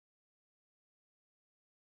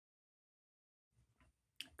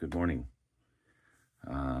Good morning.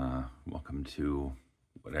 Welcome to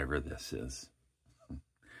whatever this is.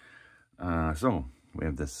 So we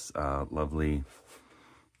have this lovely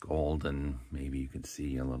gold, and maybe you could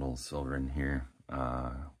see a little silver in here,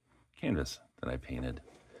 canvas that I painted.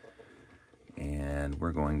 And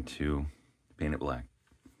we're going to paint it black.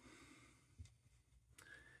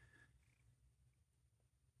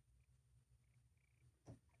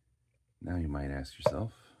 Now you might ask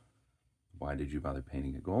yourself, why did you bother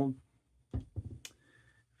painting it gold?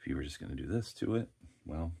 If you were just going to do this to it,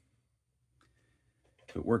 well,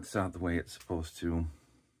 if it works out the way it's supposed to,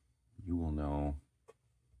 you will know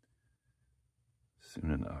soon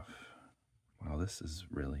enough. Wow, this is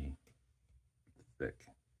really thick.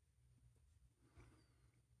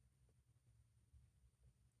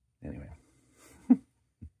 Anyway, we're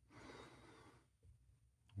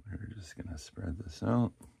just going to spread this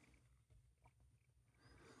out.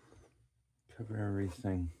 Cover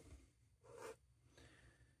everything,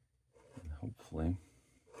 and hopefully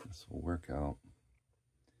this will work out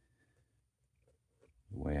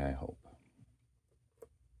the way I hope.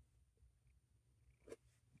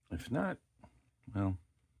 If not, well,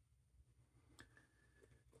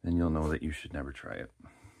 then you'll know that you should never try it.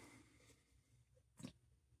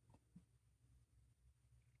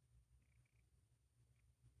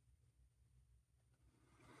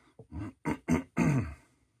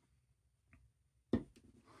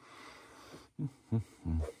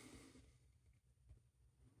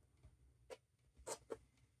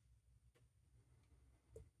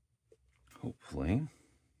 Hopefully,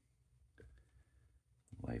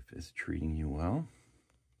 life is treating you well.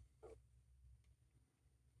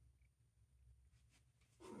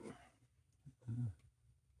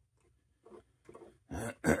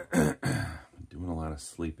 Been doing a lot of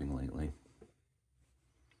sleeping lately.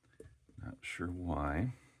 Not sure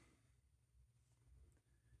why.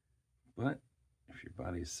 But if your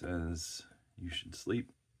body says you should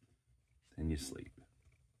sleep, then you sleep.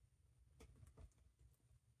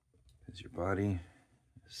 Because your body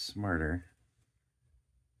is smarter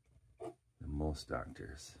than most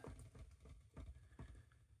doctors.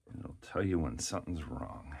 And it'll tell you when something's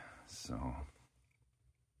wrong. So,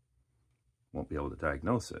 won't be able to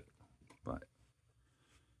diagnose it, but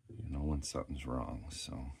you know when something's wrong.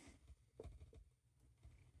 So,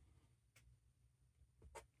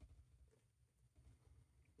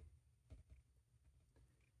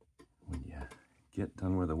 when you get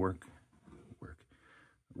done with the week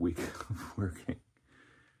of working,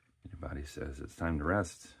 your body says it's time to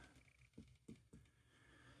rest,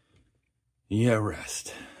 yeah,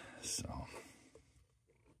 rest. So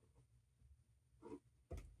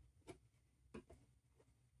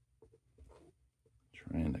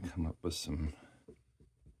trying to come up with some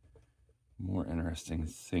more interesting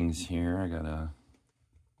things here. I gotta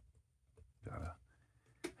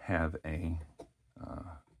have a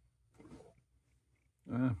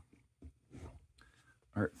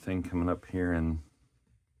art thing coming up here in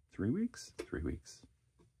 3 weeks. 3 weeks.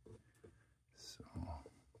 So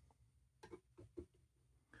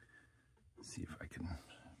see if I can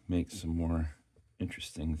make some more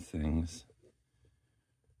interesting things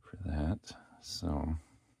for that. So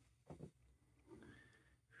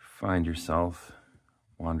find yourself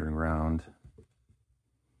wandering around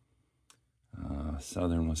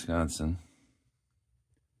southern Wisconsin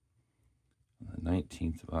on the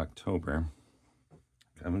 19th of October,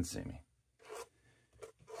 come and see me.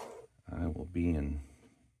 I will be in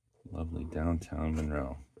lovely downtown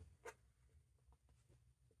Monroe.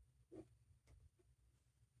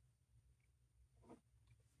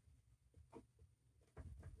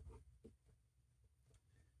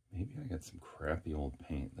 Maybe I got some crappy old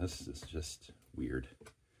paint. This is just weird.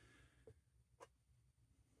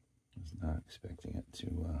 I was not expecting it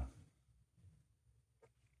to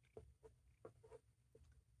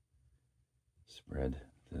spread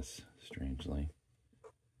this strangely.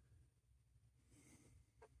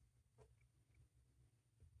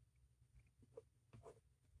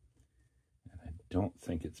 And I don't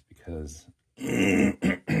think it's because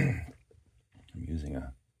I'm using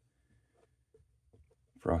a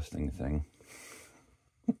frosting thing.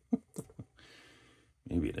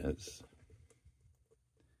 Maybe it is,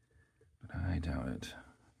 but I doubt it.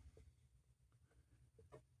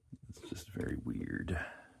 It's just very weird.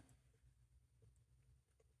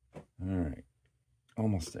 All right,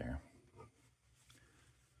 almost there.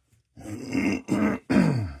 I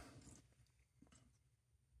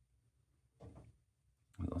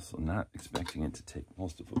was also not expecting it to take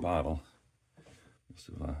most of a bottle. Most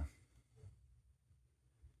of a,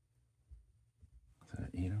 is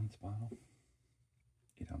that an 8-ounce bottle?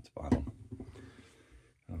 8-ounce bottle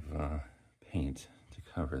of paint to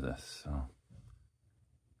cover this, so.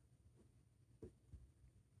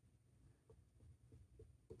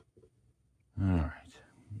 All right,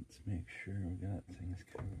 let's make sure we got things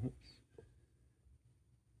covered. Whoops.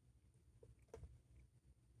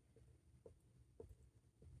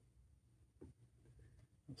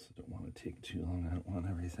 Also don't want to take too long. I don't want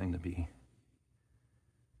everything to be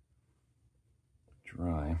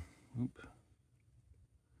dry. Oop.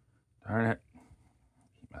 Darn it.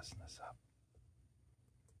 Keep messing this up.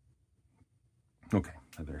 Okay,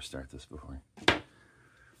 I better start this before it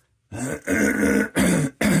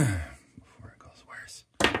goes worse.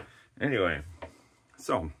 Anyway,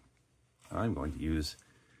 so I'm going to use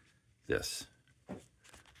this.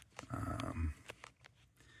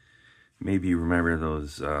 Maybe you remember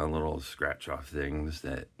those little scratch-off things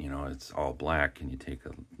that, you know, it's all black and you take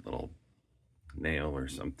a little nail or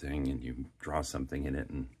something and you draw something in it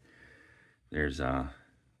and there's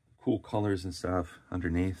cool colors and stuff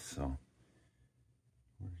underneath, so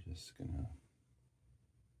we're just gonna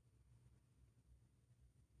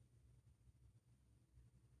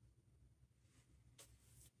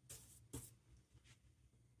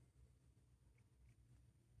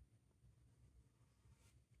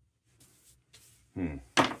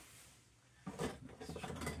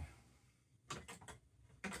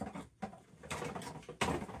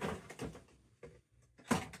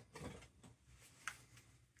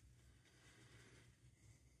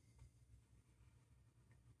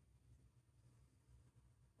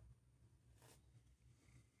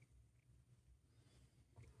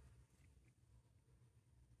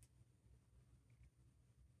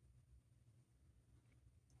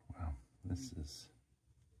wow, this is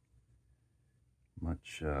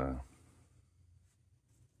much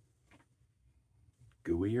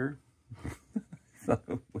gooier than I thought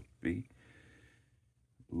it would be.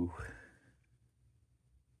 Ooh.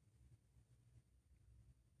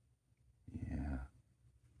 Yeah.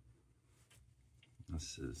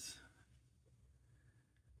 This is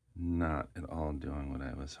not at all doing what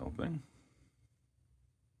I was hoping.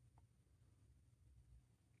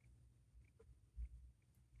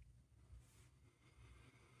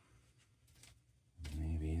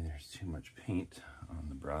 Maybe there's too much paint on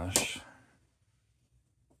the brush.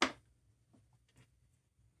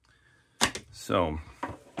 So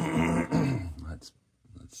let's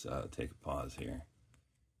take a pause here.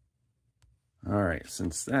 All right,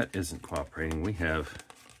 since that isn't cooperating, we have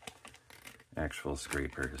actual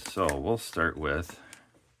scrapers. So we'll start with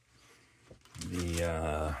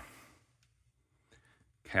the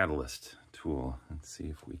catalyst tool and see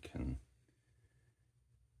if we can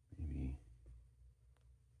maybe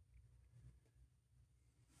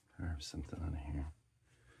carve something on here.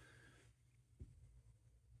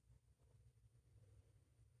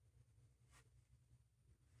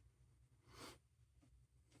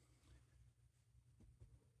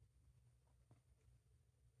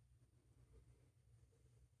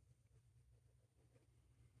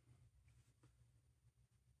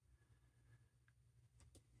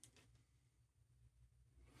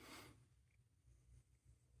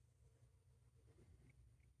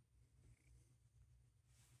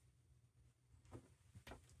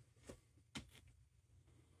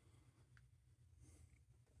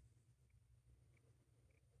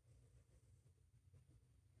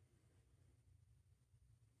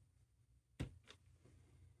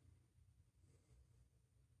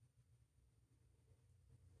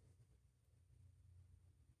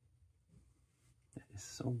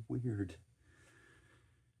 It's so weird.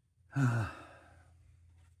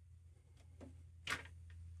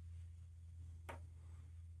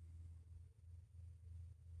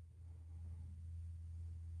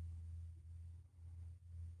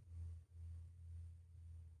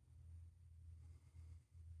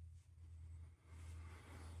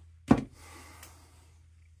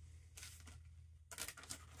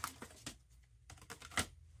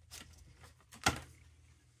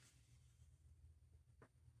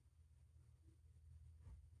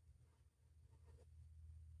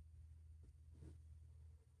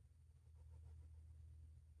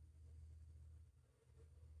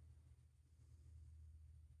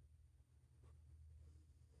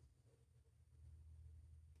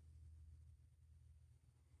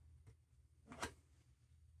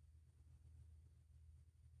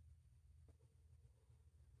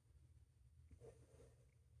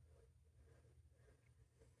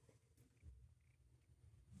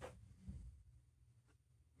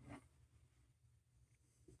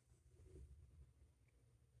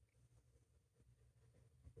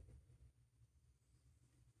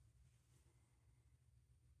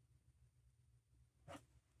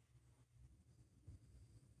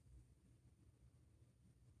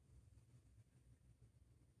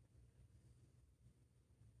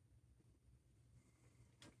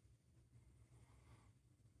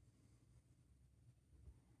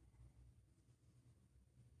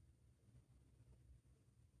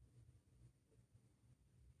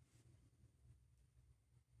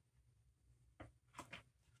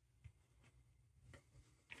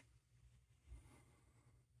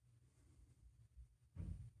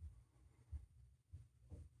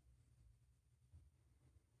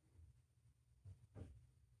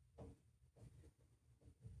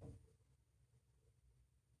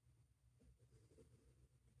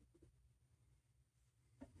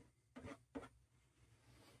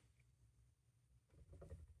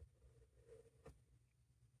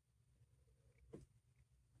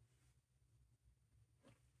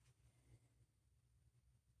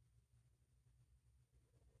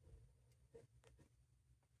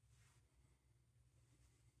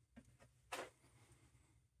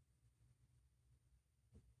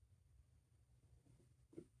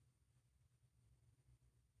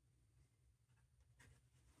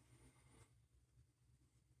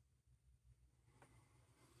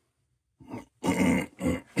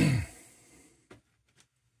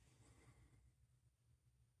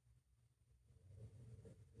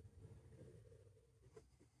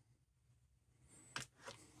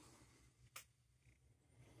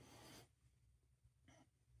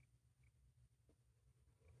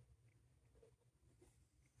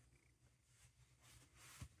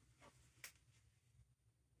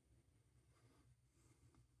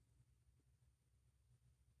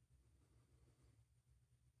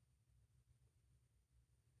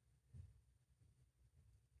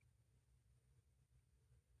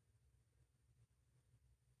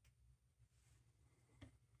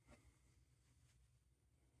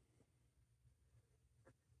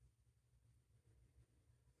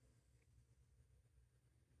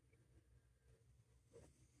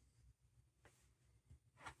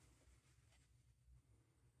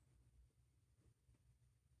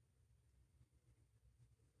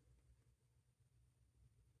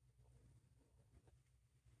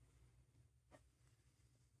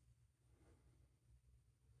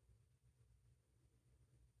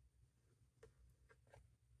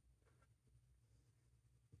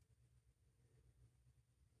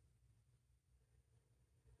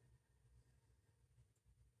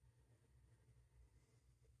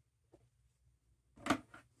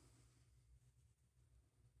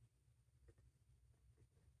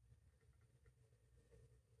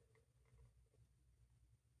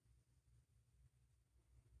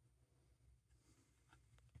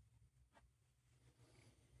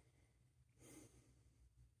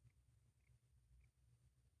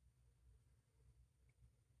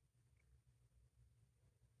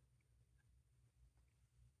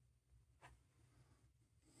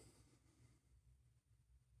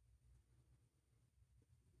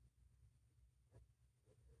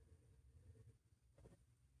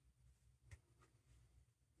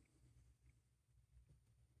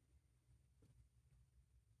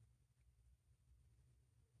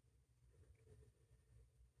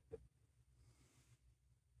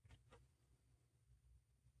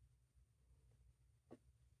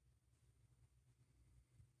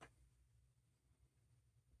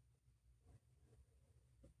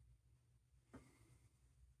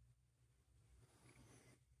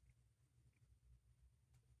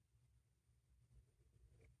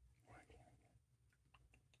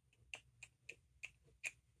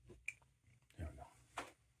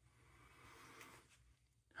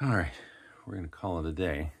 All right, we're going to call it a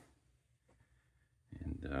day.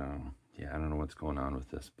 And yeah, I don't know what's going on with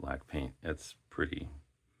this black paint. It's pretty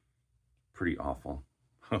awful.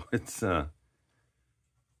 Oh, it's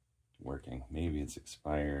working. Maybe it's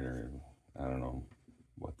expired, or I don't know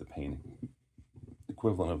what the paint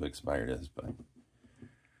equivalent of expired is, but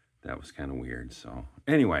that was kind of weird. So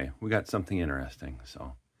anyway, we got something interesting.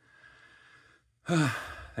 So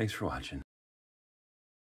thanks for watching.